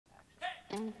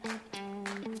Hi.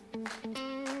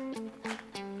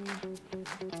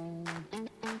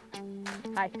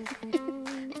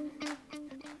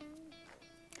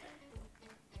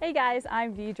 Hey guys,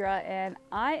 I'm Vidra and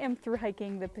I am through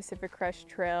hiking the Pacific Crest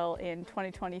Trail in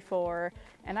 2024,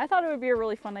 and I thought it would be a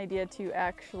really fun idea to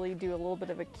actually do a little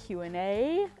bit of a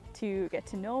Q&A to get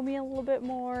to know me a little bit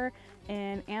more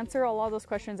and answer a lot of those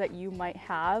questions that you might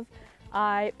have.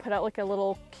 I put out like a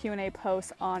little Q&A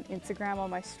post on Instagram on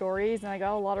my stories, and I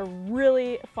got a lot of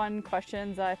really fun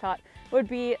questions that I thought would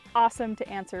be awesome to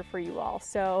answer for you all.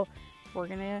 So we're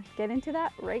gonna get into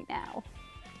that right now.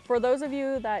 For those of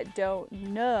you that don't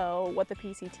know what the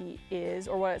PCT is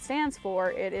or what it stands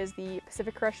for, it is the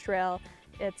Pacific Crest Trail.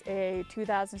 It's a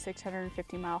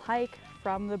 2,650-mile hike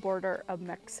from the border of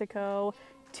Mexico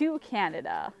to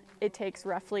Canada. It takes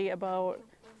roughly about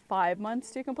 5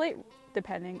 months to complete,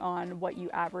 depending on what you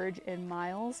average in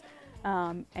miles.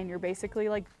 And you're basically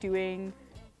like doing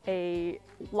a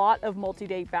lot of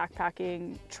multi-day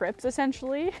backpacking trips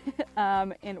essentially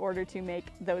in order to make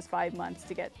those 5 months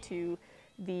to get to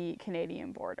the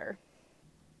Canadian border.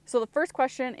 So the first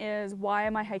question is, why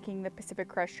am I hiking the Pacific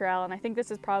Crest Trail? And I think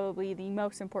this is probably the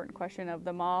most important question of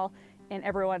them all, and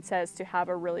everyone says to have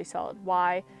a really solid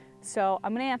why. So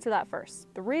I'm going to answer that first.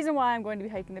 The reason why I'm going to be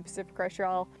hiking the Pacific Crest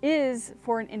Trail is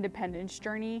for an independence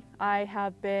journey. I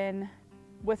have been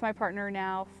with my partner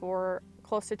now for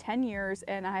close to 10 years,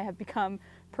 and I have become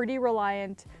pretty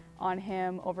reliant on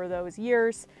him over those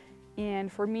years.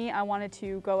 And for me, I wanted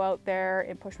to go out there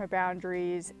and push my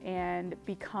boundaries and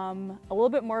become a little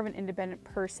bit more of an independent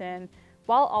person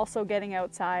while also getting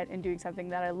outside and doing something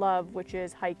that I love, which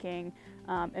is hiking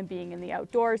and being in the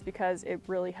outdoors, because it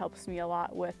really helps me a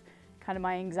lot with kind of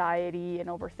my anxiety and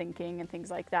overthinking and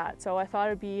things like that. So I thought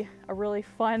it'd be a really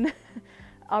fun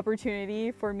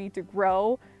opportunity for me to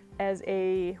grow as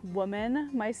a woman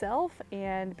myself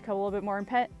and become a little bit more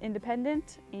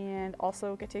independent and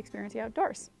also get to experience the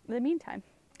outdoors in the meantime.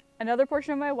 Another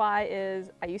portion of my why is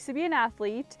I used to be an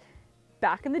athlete.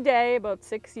 Back in the day, about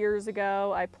 6 years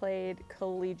ago, I played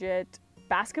collegiate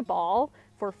basketball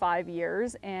for 5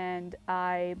 years, and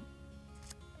I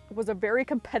was a very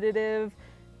competitive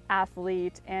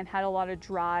athlete and had a lot of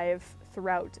drive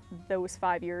throughout those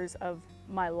 5 years of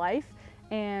my life.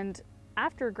 And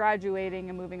after graduating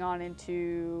and moving on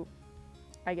into,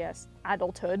 I guess,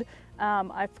 adulthood,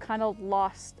 I've kind of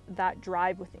lost that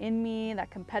drive within me,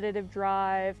 that competitive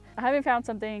drive. I haven't found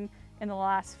something in the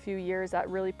last few years that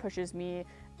really pushes me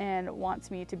and wants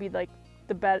me to be like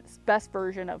the best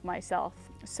version of myself.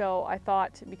 So I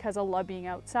thought, because I love being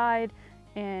outside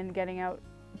and getting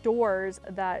outdoors,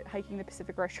 that hiking the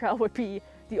Pacific Crest Trail would be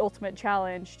the ultimate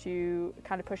challenge to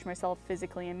kind of push myself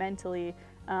physically and mentally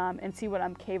and see what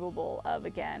I'm capable of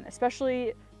again,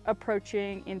 especially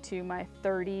approaching into my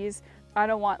 30s. I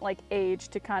don't want like age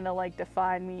to kind of like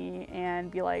define me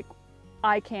and be like,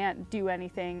 I can't do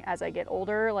anything as I get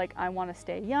older. Like, I want to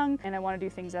stay young and I want to do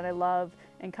things that I love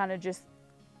and kind of just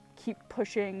keep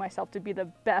pushing myself to be the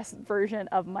best version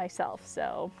of myself.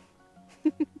 So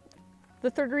the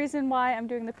third reason why I'm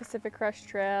doing the Pacific Crest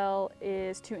Trail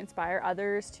is to inspire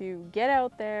others to get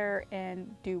out there and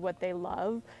do what they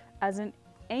love. As an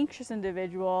anxious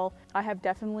individual, I have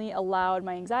definitely allowed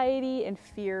my anxiety and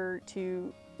fear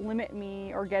to limit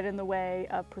me or get in the way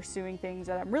of pursuing things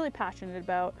that I'm really passionate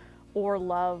about or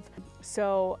love.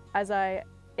 So as I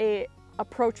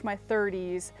approach my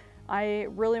 30s, I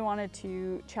really wanted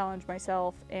to challenge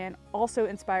myself and also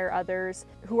inspire others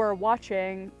who are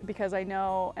watching, because I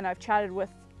know, and I've chatted with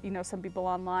some people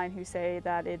online who say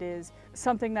that it is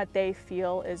something that they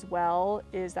feel as well,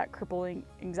 is that crippling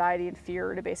anxiety and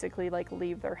fear to basically like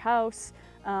leave their house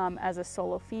as a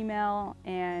solo female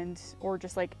or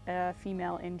just like a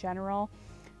female in general,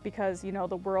 because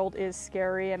the world is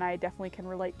scary, and I definitely can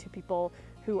relate to people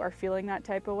who are feeling that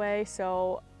type of way.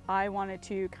 So I wanted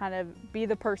to kind of be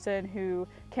the person who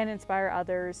can inspire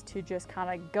others to just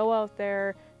kind of go out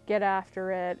there, get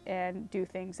after it, and do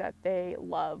things that they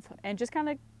love, and just kind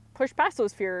of push past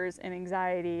those fears and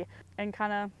anxiety and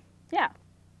kind of,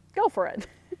 go for it.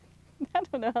 I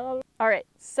don't know. All right,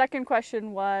 second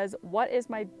question was, what is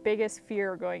my biggest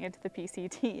fear going into the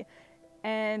PCT?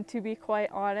 And to be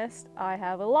quite honest, I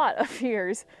have a lot of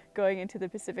fears going into the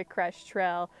Pacific Crest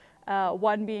Trail.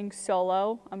 One being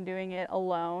solo. I'm doing it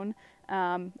alone.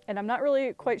 And I'm not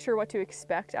really quite sure what to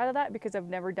expect out of that, because I've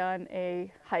never done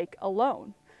a hike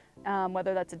alone.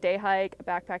 Whether that's a day hike, a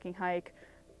backpacking hike,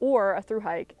 or a thru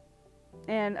hike.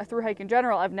 And a thru hike in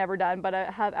general I've never done, but I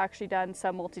have actually done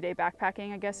some multi-day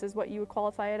backpacking, I guess is what you would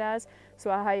qualify it as.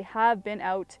 So I have been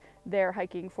out there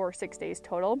hiking for 6 days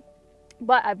total.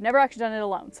 but I've never actually done it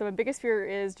alone. So my biggest fear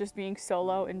is just being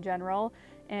solo in general,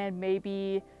 and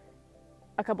maybe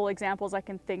a couple examples I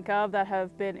can think of that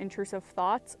have been intrusive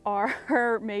thoughts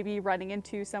are maybe running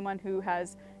into someone who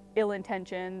has ill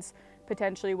intentions,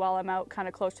 potentially while I'm out kind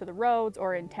of close to the roads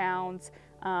or in towns,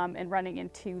 and running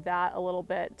into that a little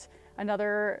bit.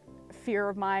 Another fear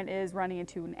of mine is running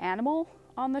into an animal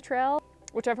on the trail,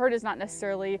 which I've heard is not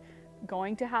necessarily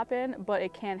going to happen, but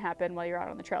it can happen while you're out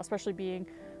on the trail, especially being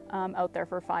out there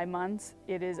for 5 months.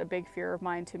 It is a big fear of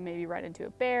mine to maybe run into a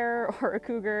bear or a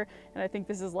cougar, and I think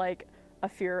this is like a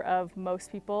fear of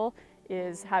most people,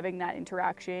 is having that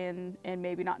interaction and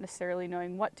maybe not necessarily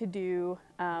knowing what to do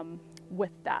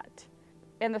with that.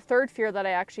 And the third fear that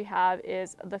I actually have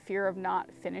is the fear of not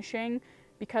finishing,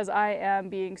 because I am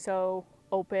being so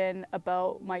open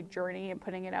about my journey and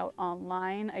putting it out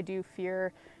online. I do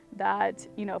fear that,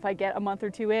 you know, if I get a month or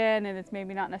 2 in and it's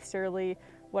maybe not necessarily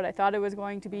what I thought it was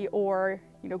going to be, or,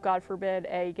 you know, God forbid,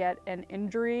 I get an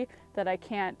injury, that I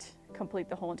can't complete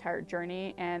the whole entire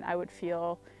journey, and I would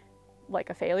feel like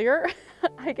a failure,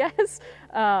 I guess,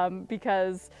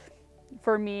 because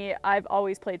for me, I've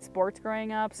always played sports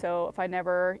growing up, so if I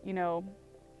never, you know,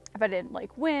 if I didn't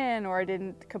like win, or I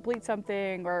didn't complete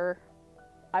something, or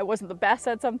I wasn't the best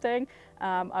at something,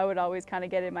 I would always kind of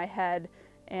get in my head,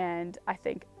 and I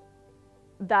think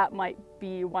that might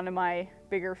be one of my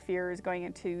bigger fears going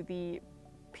into the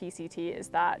PCT, is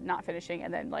that not finishing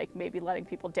and then like maybe letting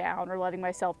people down or letting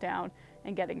myself down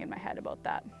and getting in my head about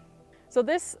that. So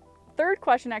this third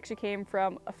question actually came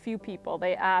from a few people.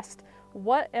 They asked,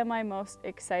 what am I most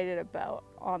excited about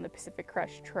on the Pacific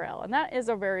Crest Trail? And that is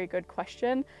a very good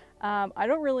question. I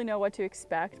don't really know what to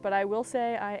expect, but I will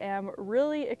say I am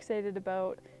really excited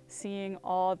about seeing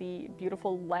all the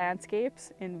beautiful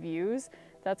landscapes and views.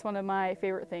 That's one of my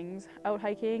favorite things out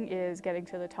hiking, is getting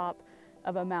to the top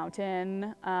of a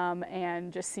mountain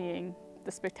and just seeing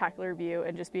the spectacular view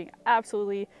and just being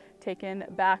absolutely taken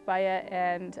back by it.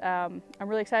 And I'm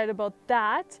really excited about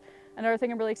that. Another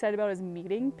thing I'm really excited about is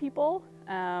meeting people.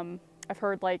 I've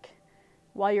heard like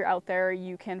while you're out there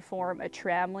you can form a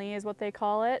tramily, is what they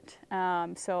call it.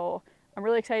 So I'm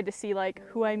really excited to see like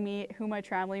who I meet, who my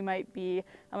tramily might be.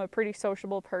 I'm a pretty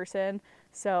sociable person,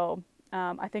 so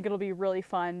I think it'll be really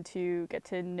fun to get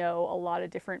to know a lot of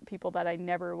different people that I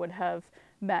never would have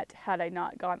met had I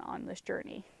not gone on this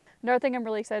journey. Another thing I'm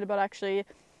really excited about actually,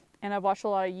 and I've watched a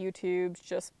lot of YouTubes,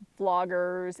 just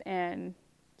vloggers and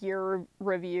gear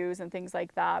reviews and things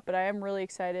like that, but I am really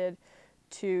excited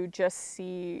to just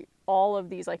see all of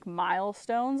these like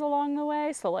milestones along the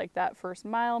way. So like that first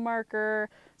mile marker,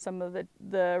 some of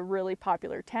the really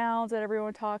popular towns that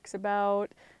everyone talks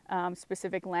about,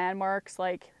 specific landmarks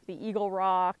like the Eagle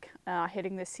Rock,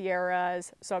 hitting the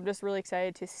Sierras. So I'm just really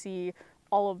excited to see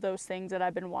all of those things that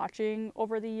I've been watching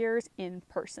over the years in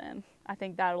person. I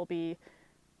think that'll be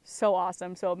so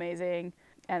awesome, so amazing,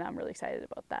 and I'm really excited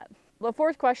about that. The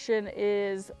fourth question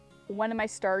is, when am I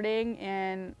starting?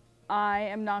 And I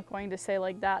am not going to say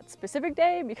like that specific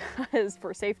day, because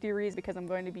for safety reasons, because I'm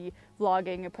going to be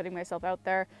vlogging and putting myself out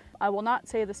there. I will not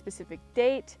say the specific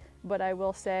date, but I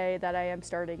will say that I am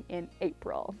starting in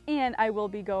April, and I will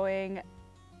be going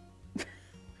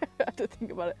I have to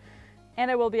think about it. And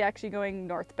I will be actually going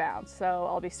northbound. So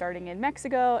I'll be starting in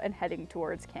Mexico and heading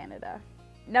towards Canada.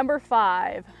 Number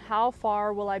 5, how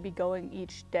far will I be going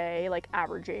each day, like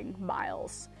averaging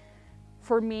miles?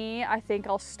 For me, I think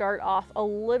I'll start off a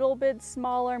little bit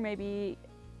smaller, maybe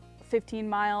 15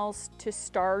 miles to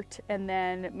start, and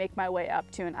then make my way up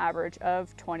to an average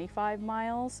of 25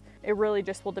 miles. It really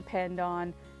just will depend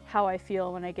on how I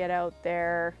feel when I get out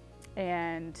there,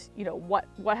 and you know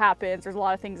what happens. There's a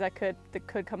lot of things that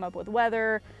could come up with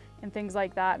weather and things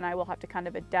like that, and I will have to kind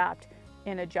of adapt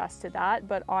and adjust to that.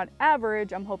 But on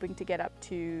average, I'm hoping to get up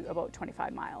to about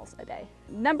 25 miles a day.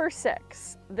 Number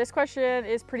 6, this question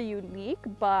is pretty unique,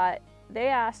 but they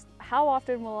asked, how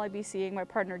often will I be seeing my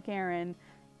partner Garen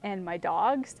and my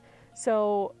dogs?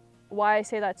 So why I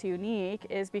say that's unique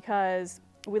is because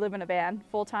we live in a van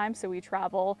full time, so we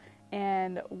travel,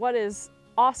 and what is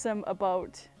awesome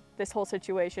about this whole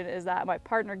situation is that my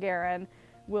partner Garen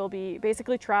will be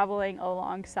basically traveling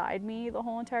alongside me the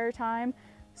whole entire time.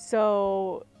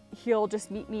 So he'll just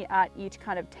meet me at each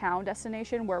kind of town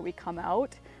destination where we come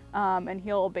out, and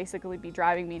he'll basically be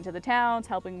driving me into the towns,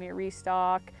 helping me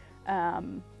restock,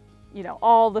 you know,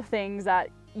 all the things that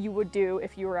you would do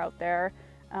if you were out there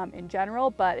in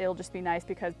general. But it'll just be nice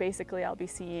because basically I'll be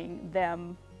seeing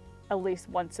them at least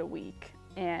once a week,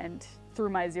 and through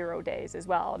my 0 days as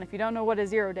well. And if you don't know what a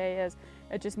 0 day is,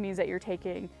 it just means that you're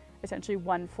taking essentially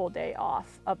 1 full day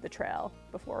off of the trail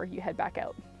before you head back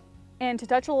out. And to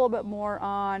touch a little bit more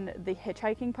on the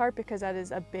hitchhiking part, because that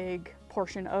is a big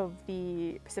portion of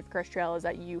the Pacific Crest Trail, is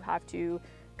that you have to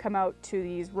come out to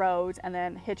these roads and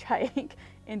then hitchhike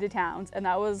into towns. And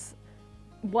that was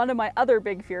one of my other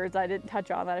big fears that I didn't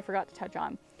touch on, that I forgot to touch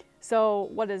on. So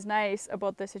what is nice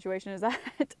about this situation is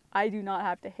that I do not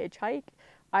have to hitchhike.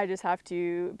 I just have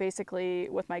to basically,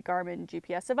 with my Garmin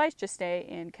GPS device, just stay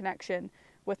in connection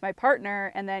with my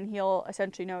partner, and then he'll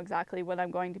essentially know exactly when I'm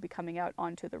going to be coming out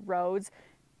onto the roads,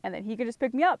 and then he can just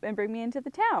pick me up and bring me into the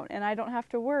town, and I don't have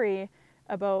to worry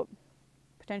about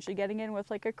potentially getting in with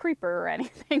like a creeper or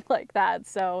anything like that.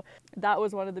 So that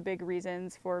was one of the big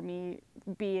reasons for me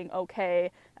being okay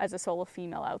as a solo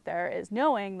female out there, is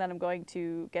knowing that I'm going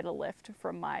to get a lift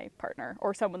from my partner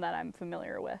or someone that I'm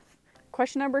familiar with.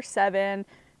 Question number 7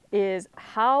 is,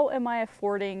 how am I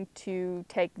affording to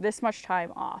take this much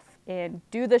time off and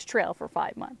do this trail for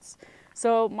 5 months?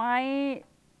 So my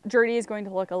journey is going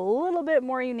to look a little bit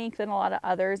more unique than a lot of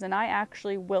others, and I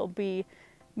actually will be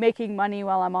making money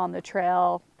while I'm on the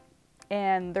trail.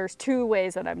 And there's 2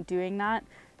 ways that I'm doing that.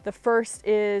 The first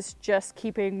is just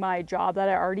keeping my job that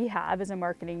I already have as a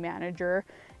marketing manager.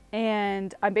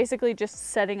 And I'm basically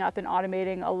just setting up and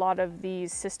automating a lot of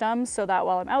these systems so that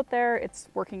while I'm out there, it's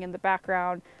working in the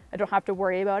background. I don't have to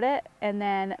worry about it. And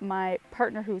then my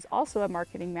partner, who's also a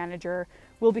marketing manager,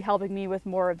 will be helping me with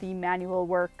more of the manual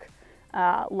work,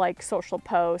 like social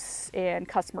posts and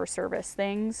customer service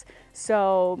things.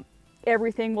 So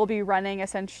everything will be running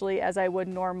essentially as I would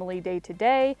normally day to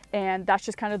day. And that's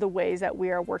just kind of the ways that we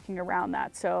are working around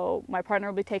that. So my partner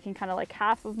will be taking kind of like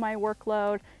half of my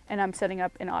workload, and I'm setting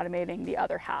up and automating the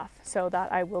other half so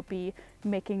that I will be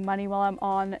making money while I'm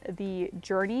on the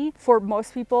journey. For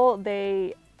most people,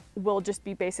 they will just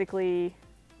be basically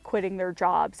quitting their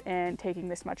jobs and taking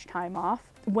this much time off.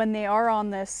 When they are on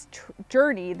this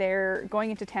journey, they're going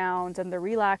into towns and they're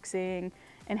relaxing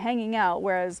and hanging out,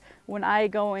 whereas when I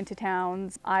go into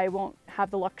towns, I won't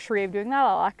have the luxury of doing that.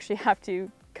 I'll actually have to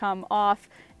come off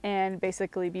and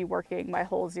basically be working my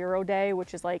whole 0 day,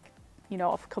 which is like, you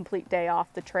know, a complete day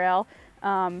off the trail.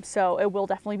 So it will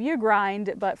definitely be a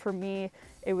grind, but for me,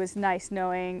 it was nice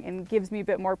knowing, and gives me a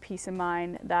bit more peace of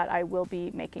mind that I will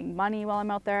be making money while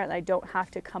I'm out there, and I don't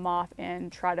have to come off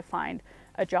and try to find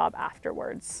a job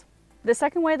afterwards. The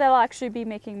second way that I'll actually be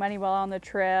making money while on the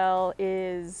trail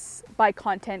is by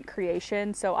content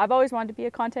creation. So I've always wanted to be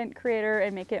a content creator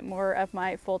and make it more of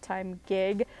my full-time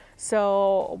gig.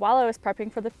 So while I was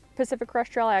prepping for the Pacific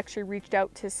Crest Trail, I actually reached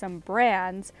out to some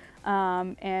brands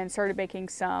and started making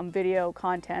some video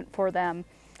content for them.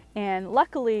 And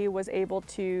luckily was able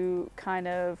to kind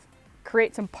of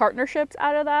create some partnerships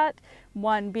out of that.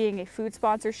 One being a food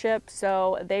sponsorship,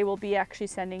 so they will be actually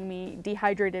sending me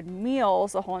dehydrated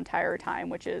meals the whole entire time,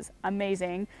 which is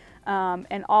amazing.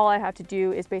 And all I have to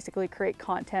do is basically create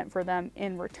content for them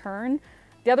in return.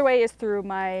 The other way is through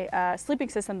my sleeping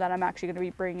system that I'm actually going to be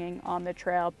bringing on the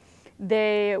trail.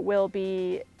 They will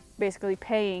be basically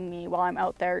paying me while I'm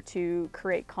out there to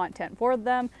create content for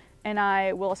them, and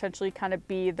I will essentially kind of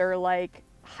be their like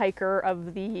hiker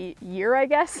of the year, I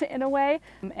guess, in a way,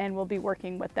 and we'll be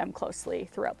working with them closely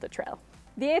throughout the trail.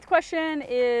 The 8th question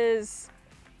is,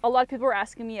 a lot of people are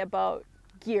asking me about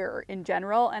gear in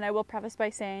general, and I will preface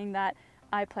by saying that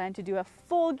I plan to do a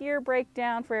full gear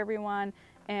breakdown for everyone,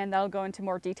 and that'll go into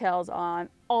more details on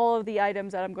all of the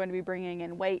items that I'm going to be bringing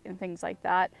in, weight and things like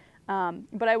that.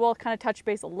 But I will kind of touch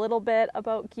base a little bit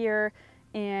about gear,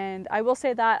 and I will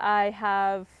say that I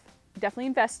have definitely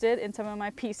invested in some of my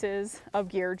pieces of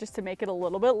gear just to make it a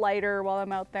little bit lighter while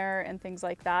I'm out there and things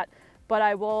like that. But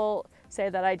I will say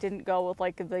that I didn't go with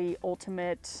like the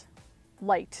ultimate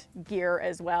light gear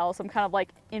as well. So I'm kind of like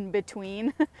in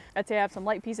between. I'd say I have some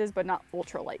light pieces, but not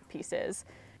ultra light pieces.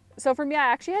 So for me, I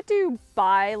actually had to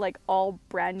buy like all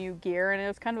brand new gear, and it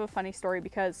was kind of a funny story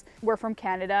because we're from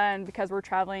Canada, and because we're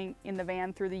traveling in the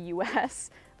van through the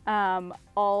US,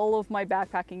 all of my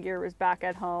backpacking gear was back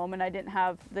at home, and I didn't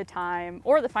have the time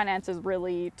or the finances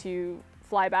really to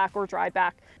fly back or drive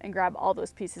back and grab all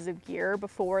those pieces of gear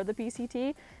before the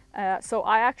PCT. So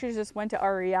I actually just went to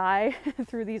REI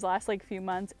through these last like few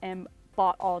months and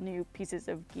bought all new pieces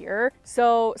of gear.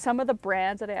 So some of the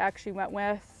brands that I actually went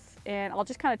with, and I'll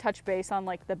just kind of touch base on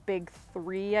like the big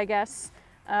 3, I guess,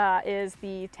 is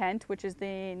the tent, which is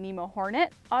the Nemo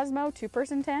Hornet Osmo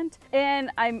 2-person tent.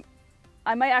 And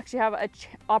I might actually have an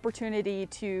opportunity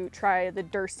to try the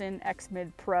Durston X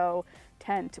Mid Pro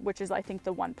tent, which is I think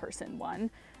the 1-person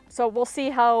one. So we'll see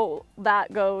how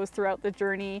that goes throughout the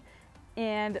journey.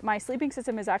 And my sleeping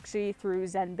system is actually through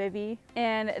Zenbivy,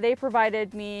 and they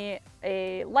provided me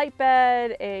a light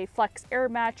bed, a flex air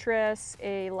mattress,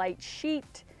 a light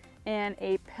sheet, and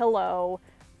a pillow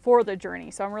for the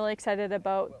journey. So I'm really excited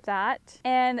about that.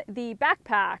 And the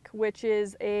backpack, which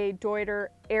is a Deuter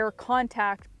air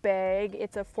contact bag.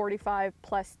 It's a 45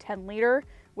 plus 10 liter,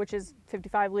 which is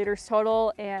 55 liters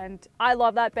total. And I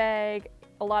love that bag.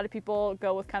 A lot of people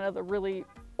go with kind of the really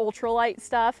ultralight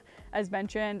stuff. As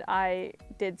mentioned, I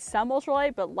did some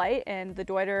ultralight, but light, and the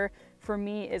Deuter for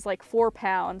me is like 4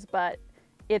 pounds, but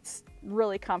it's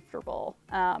really comfortable.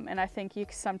 And I think you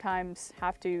sometimes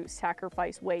have to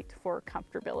sacrifice weight for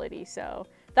comfortability. So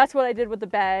that's what I did with the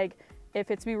bag. It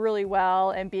fits me really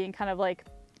well, and being kind of like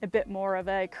a bit more of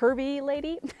a curvy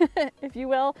lady, if you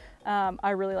will, I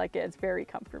really like it. It's very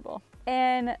comfortable.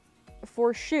 And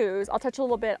for shoes, I'll touch a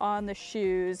little bit on the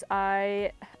shoes.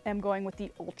 I am going with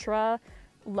the Ultra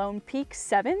Lone Peak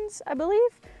 7s, I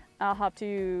believe. I'll have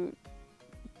to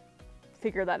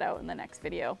figure that out in the next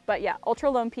video. But yeah, Ultra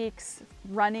Lone Peak's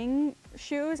running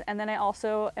shoes, and then I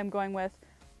also am going with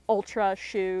Ultra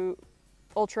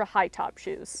high top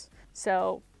shoes.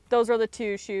 So those are the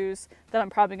two shoes that I'm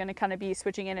probably going to kind of be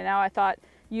switching in and out. I thought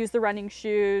use the running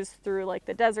shoes through like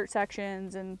the desert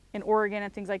sections and in Oregon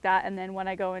and things like that, and then when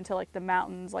I go into like the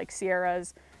mountains like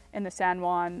Sierras and the San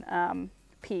Juan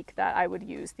Peak, that I would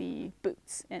use the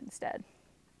boots instead.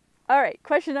 All right,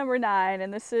 question number 9,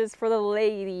 and this is for the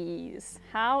ladies.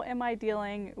 How am I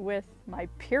dealing with my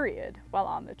period while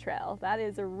on the trail? That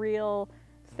is a real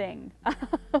thing.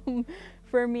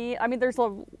 For me, I mean, there's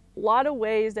a lot of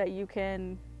ways that you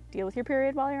can deal with your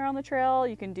period while you're on the trail.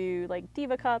 You can do like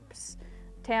Diva cups,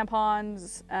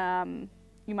 tampons.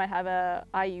 You might have a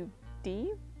IUD,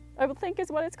 I would think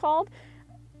is what it's called.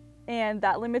 And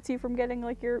that limits you from getting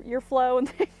like your flow and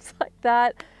things like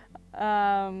that.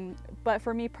 But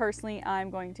for me personally, I'm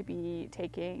going to be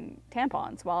taking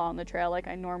tampons while on the trail like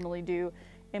I normally do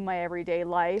in my everyday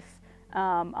life.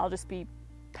 I'll just be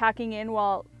packing in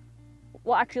well,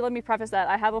 actually, let me preface that.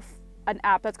 I have an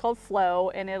app that's called Flow,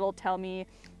 and it'll tell me,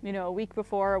 you know, a week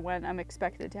before when I'm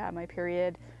expected to have my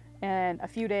period and a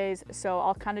few days. So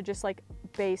I'll kind of just like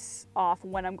base off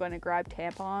when I'm going to grab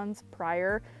tampons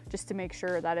prior, just to make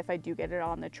sure that if I do get it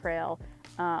on the trail,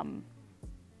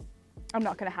 I'm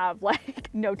not gonna have like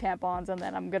no tampons, and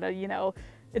then I'm gonna, you know,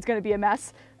 it's gonna be a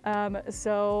mess.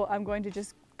 So I'm going to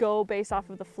just go based off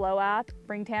of the Flow app,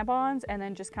 bring tampons, and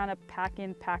then just kind of pack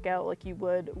in, pack out like you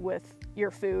would with your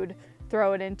food,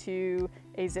 throw it into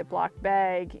a Ziploc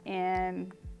bag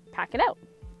and pack it out.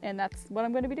 And that's what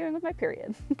I'm gonna be doing with my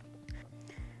period.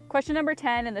 Question number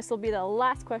 10, and this will be the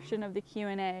last question of the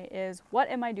Q&A, is what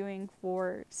am I doing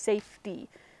for safety?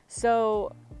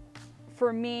 So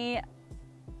for me,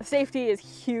 safety is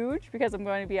huge because I'm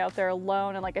going to be out there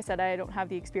alone, and like I said, I don't have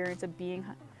the experience of being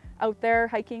out there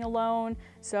hiking alone.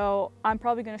 So I'm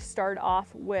probably going to start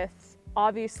off with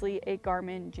obviously a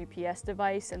Garmin GPS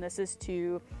device, and this is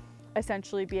to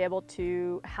essentially be able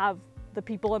to have the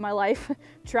people in my life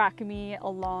track me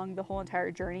along the whole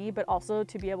entire journey, but also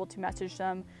to be able to message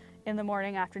them in the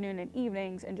morning, afternoon, and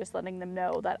evenings, and just letting them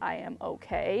know that I am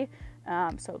okay.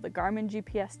 So the Garmin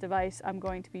GPS device I'm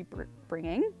going to be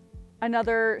bringing.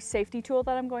 Another safety tool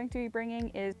that I'm going to be bringing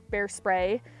is bear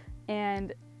spray,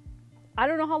 and I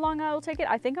don't know how long I will take it.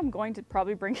 I think I'm going to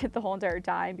probably bring it the whole entire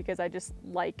time because I just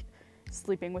like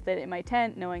sleeping with it in my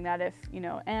tent, knowing that if, you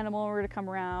know, animal were to come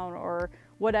around or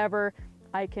whatever,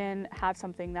 I can have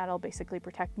something that'll basically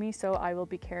protect me. So I will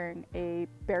be carrying a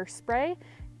bear spray.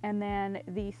 And then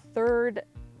the third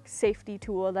safety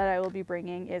tool that I will be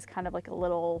bringing is kind of like a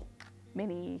little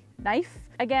mini knife.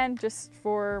 Again, just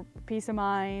for peace of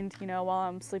mind, you know, while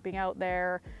I'm sleeping out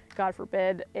there, God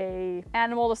forbid a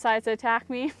animal decides to attack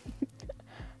me,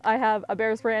 I have a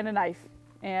bear spray and a knife,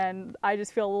 and I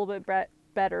just feel a little bit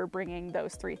better bringing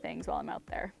those 3 things while I'm out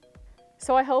there.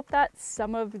 So I hope that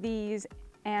some of these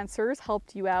answers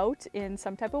helped you out in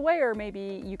some type of way, or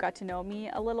maybe you got to know me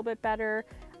a little bit better.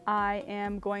 I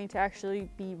am going to actually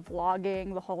be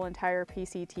vlogging the whole entire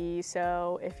PCT,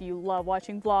 so if you love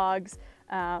watching vlogs,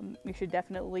 you should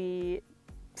definitely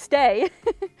stay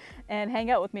and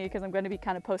hang out with me, because I'm going to be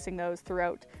kind of posting those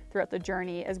throughout the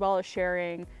journey, as well as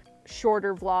sharing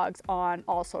shorter vlogs on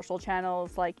all social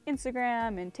channels like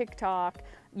Instagram and TikTok,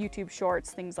 YouTube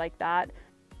Shorts, things like that.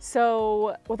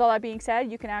 So with all that being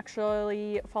said, you can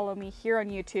actually follow me here on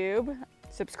YouTube,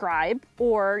 subscribe,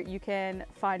 or you can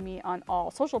find me on all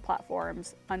social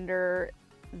platforms under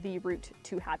the Route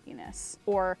to Happiness,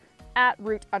 or at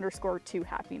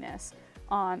route_to-happiness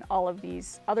on all of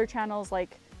these other channels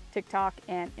like TikTok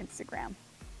and Instagram.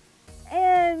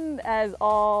 And as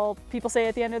all people say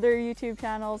at the end of their YouTube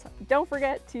channels, don't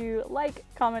forget to like,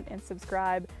 comment, and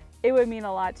subscribe. It would mean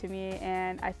a lot to me,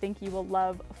 and I think you will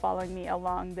love following me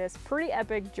along this pretty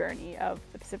epic journey of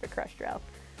the Pacific Crest Trail.